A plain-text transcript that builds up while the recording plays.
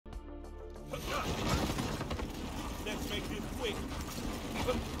Let's make this quick.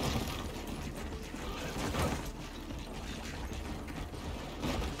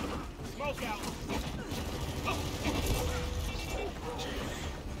 Smoke out.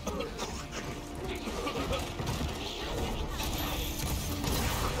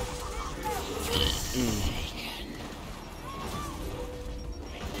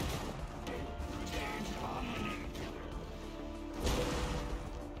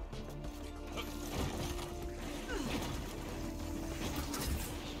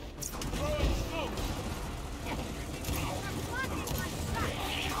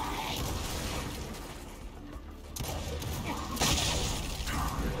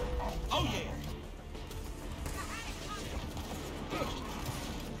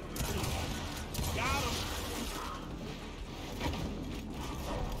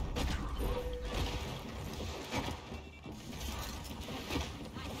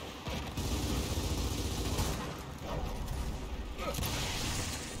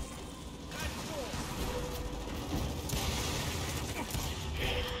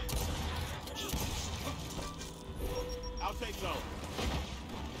 I'll take those.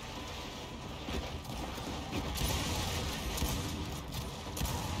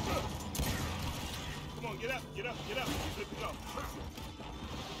 Come on, get up, get up, get up. Good to go.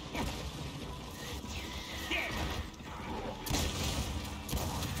 Yeah.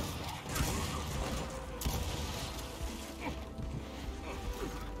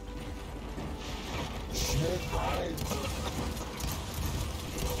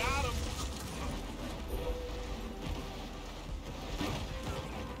 Got him.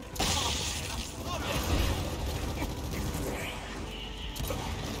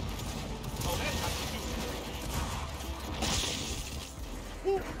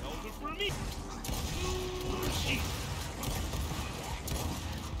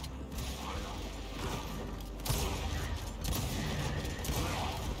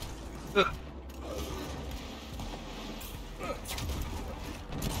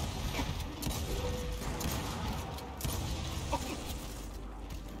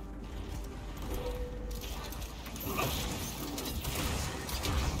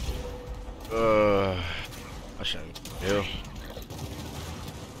 I shouldn't do.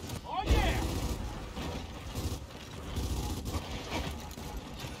 Oh yeah.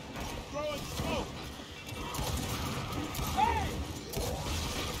 Throwing smoke. Hey.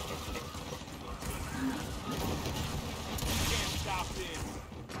 Can't stop this.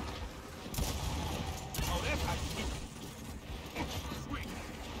 Oh, that's how you do it. Sweet.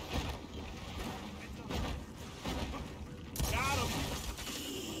 Got him.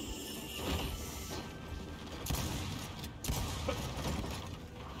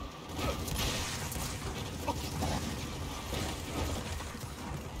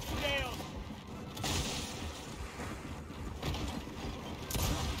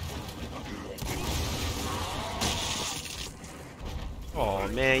 Oh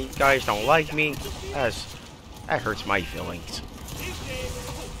man, you guys don't like me. That hurts my feelings.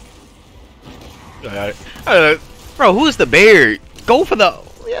 Bro, who's the bear? Go for the.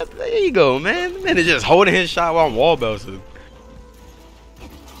 Yeah, there you go, man. The man is just holding his shot while I'm wall bouncing.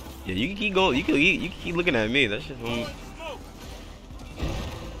 Yeah, you can keep going. You can keep looking at me. That's just. I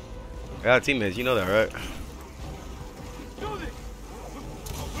got teammates. You know that, right?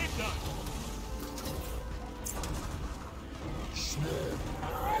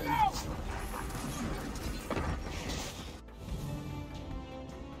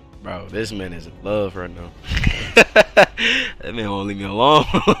 Bro, this man is in love right now. That man won't leave me alone.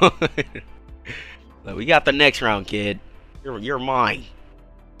 Look, we got the next round, kid. You're mine.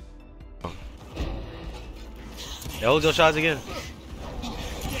 Yeah, hold your shots again.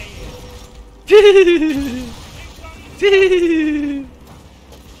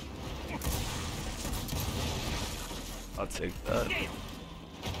 I'll take that.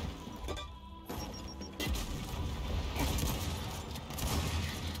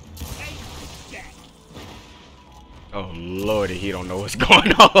 Oh lordy, he don't know what's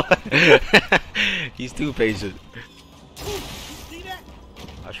going on. He's too patient.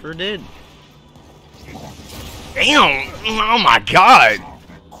 I sure did. Damn! Oh my god!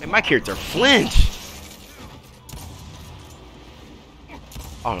 Man, my character flinched.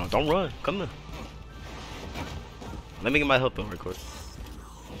 Oh no, don't run. Come here. Let me get my health over quick.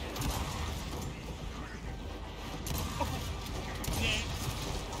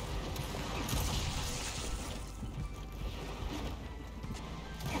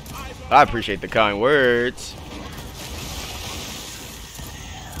 I appreciate the kind words.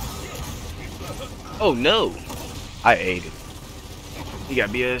 Oh no! I ate it. He got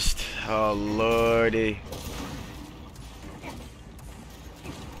BS'd. Oh lordy.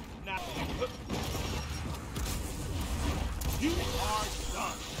 Now, you are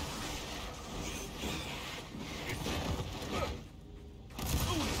done.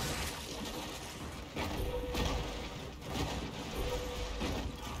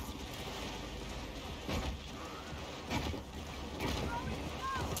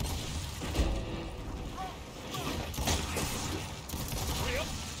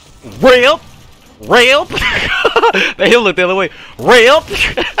 Rail! Rail! The hill looked the other way. Rail!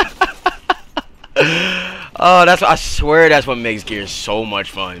 Oh, that's what, I swear that's what makes Gears so much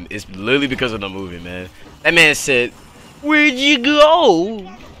fun. It's literally because of the movie, man. That man said, "Where'd you go?"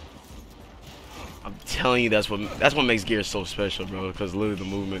 I'm telling you, that's what makes Gears so special, bro. Because literally the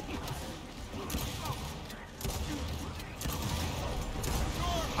movement.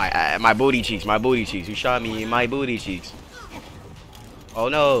 My booty cheeks, my booty cheeks. You shot me in my booty cheeks. Oh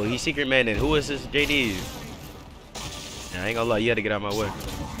no, he's Secret Man. And who is this JD? Yeah, I ain't gonna lie, you had to get out of my way.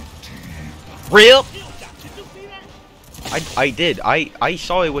 Real? I did. I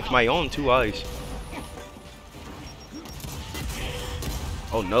saw it with my own 2 eyes.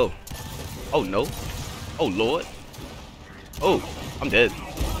 Oh no. Oh no. Oh lord. Oh, I'm dead.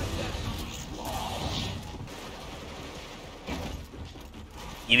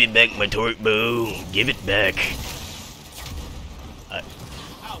 Give it back, my torque bow. Give it back.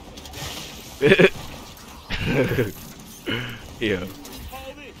 Yeah.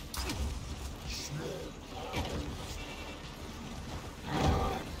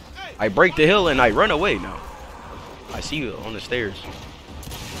 I break the hill and I run away now. I see you on the stairs.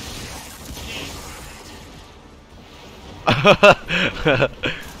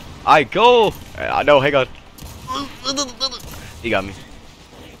 I go. I know. Hang on. He got me.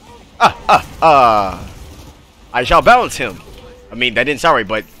 I shall balance him. I mean, that didn't sound right,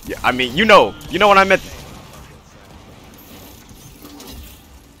 but I mean, you know what I meant.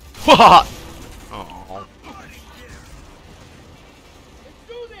 Oh.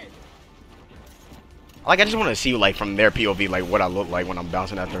 Like, I just want to see, like, from their POV, like, what I look like when I'm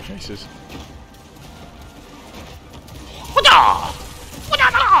bouncing at their faces.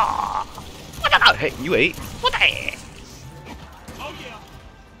 Hey, you ate? What the heck?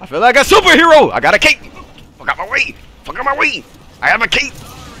 I feel like a superhero! I got a cape! Fuck out my way! Fuck out my way! I have a cape!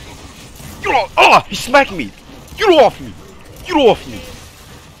 You don't— oh! He smacked me! Get off me! Get off me!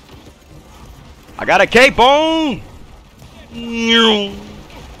 I got a cape on! It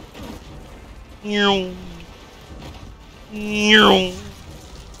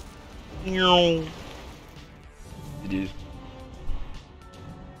is.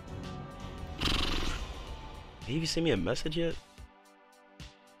 Did you send me a message yet?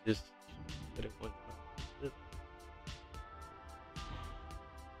 Just did it one time.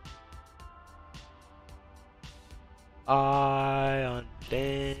 I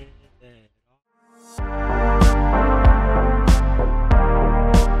understand.